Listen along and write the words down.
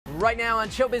Right now on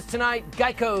Showbiz Tonight,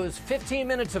 Geico's 15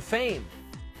 Minutes of Fame.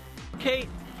 Kate,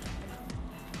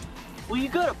 will you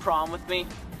go to prom with me?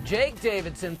 Jake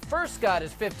Davidson first got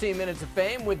his 15 Minutes of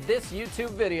Fame with this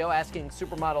YouTube video asking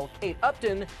supermodel Kate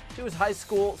Upton to his high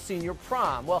school senior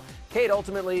prom. Well, Kate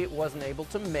ultimately wasn't able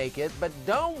to make it, but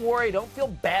don't worry, don't feel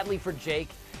badly for Jake.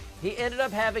 He ended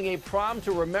up having a prom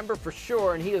to remember for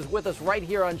sure, and he is with us right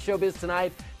here on Showbiz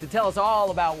Tonight to tell us all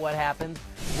about what happened.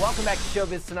 Welcome back to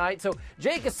Showbiz Tonight. So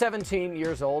Jake is 17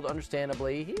 years old,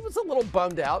 understandably. He was a little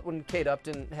bummed out when Kate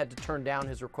Upton had to turn down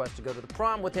his request to go to the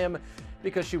prom with him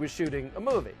because she was shooting a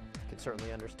movie. I can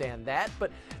certainly understand that,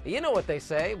 but you know what they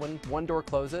say, when one door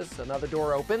closes, another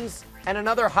door opens, and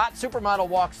another hot supermodel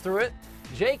walks through it.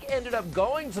 Jake ended up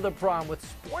going to the prom with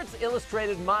Sports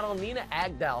Illustrated model Nina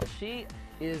Agdal. She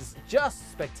is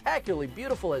just spectacularly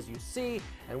beautiful, as you see,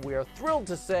 and we are thrilled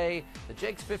to say that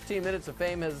Jake's 15 Minutes of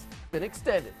Fame has been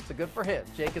extended. So good for him.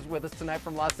 Jake is with us tonight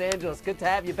from Los Angeles. Good to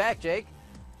have you back, Jake.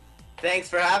 Thanks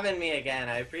for having me again.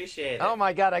 I appreciate it. Oh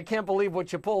my God, I can't believe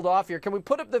what you pulled off here. Can we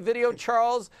put up the video,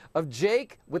 Charles, of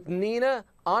Jake with Nina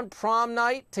on prom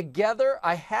night together?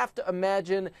 I have to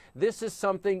imagine this is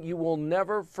something you will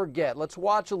never forget. Let's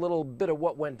watch a little bit of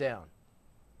what went down.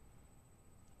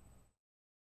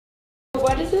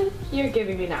 What is it you're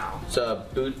giving me now? So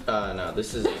boot, no,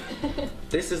 this is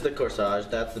the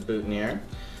corsage. That's the boutonniere.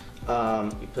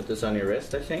 You put this on your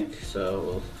wrist, I think. So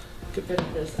we'll Good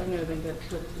at this. I've never been good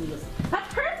with these.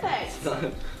 That's perfect.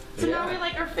 So yeah. now we're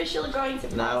like officially going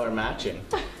to. Now we're matching.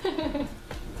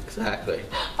 Exactly.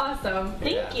 Awesome.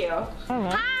 Thank you.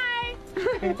 Hi!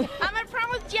 I'm at prom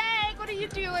with Jake. What are you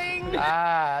doing?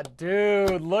 Ah,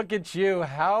 dude, look at you.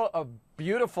 How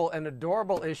beautiful and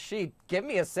adorable is she? Give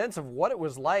me a sense of what it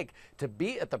was like to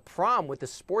be at the prom with the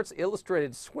Sports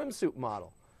Illustrated swimsuit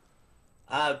model.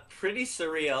 Pretty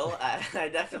surreal. I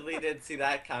definitely didn't see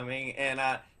that coming, and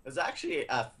it was actually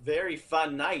a very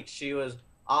fun night. She was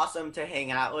awesome to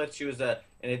hang out with. She was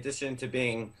in addition to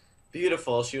being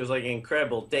beautiful, she was like an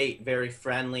incredible date, very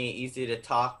friendly, easy to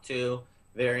talk to,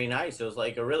 very nice. It was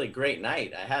like a really great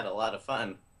night. I had a lot of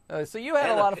fun. So you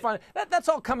had a lot of fun. That's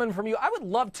all coming from you. I would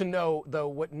love to know, though,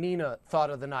 what Nina thought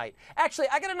of the night. Actually,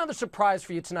 I got another surprise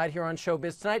for you tonight here on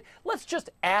Showbiz Tonight. Let's just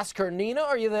ask her. Nina,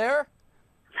 are you there?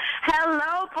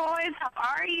 Hello, boys. How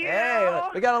are you? Hey,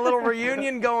 we got a little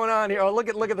reunion going on here. Oh, look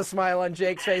at the smile on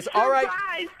Jake's face. All right,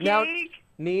 Surprise, now, Jake.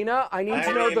 Know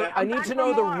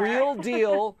the real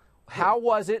deal. How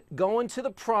was it going to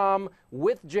the prom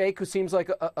with Jake, who seems like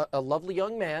a lovely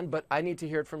young man? But I need to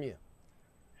hear it from you.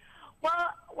 Well,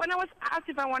 when I was asked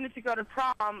if I wanted to go to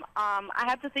prom, I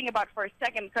had to think about it for a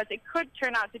second because it could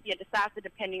turn out to be a disaster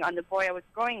depending on the boy I was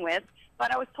going with.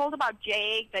 But I was told about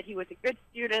Jake, that he was a good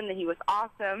student, that he was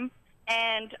awesome,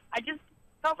 and I just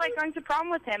felt like going to prom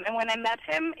with him. And when I met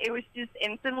him, it was just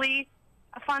instantly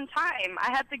a fun time. I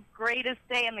had the greatest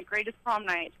day and the greatest prom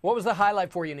night. What was the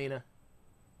highlight for you, Nina?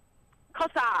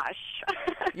 Corsage.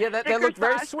 Yeah, that looked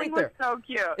very sweet there. So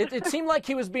cute. It seemed like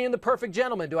he was being the perfect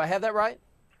gentleman. Do I have that right?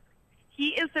 He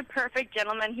is the perfect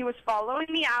gentleman. He was following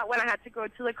me out when I had to go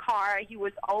to the car. He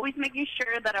was always making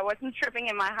sure that I wasn't tripping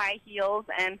in my high heels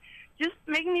and just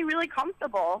making me really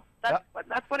comfortable. That's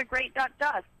what a great date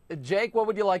does. Jake, what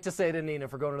would you like to say to Nina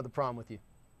for going to the prom with you?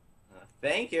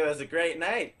 Thank you. It was a great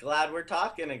night. Glad we're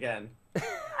talking again.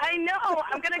 I know.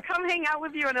 I'm going to come hang out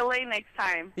with you in LA next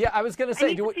time. Yeah, I was going to say, I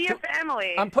need to see your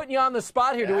family. I'm putting you on the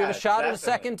spot here. Do we have a shot at a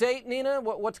definitely. second date, Nina?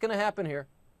 What's going to happen here?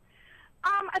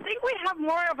 I think we have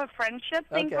more of a friendship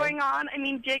thing going on. I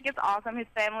mean, Jake is awesome. His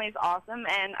family is awesome,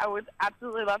 and I would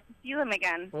absolutely love to see them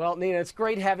again. Well, Nina, it's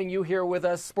great having you here with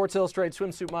us. Sports Illustrated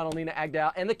swimsuit model Nina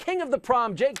Agdal and the king of the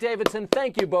prom, Jake Davidson.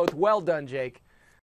 Thank you both. Well done, Jake.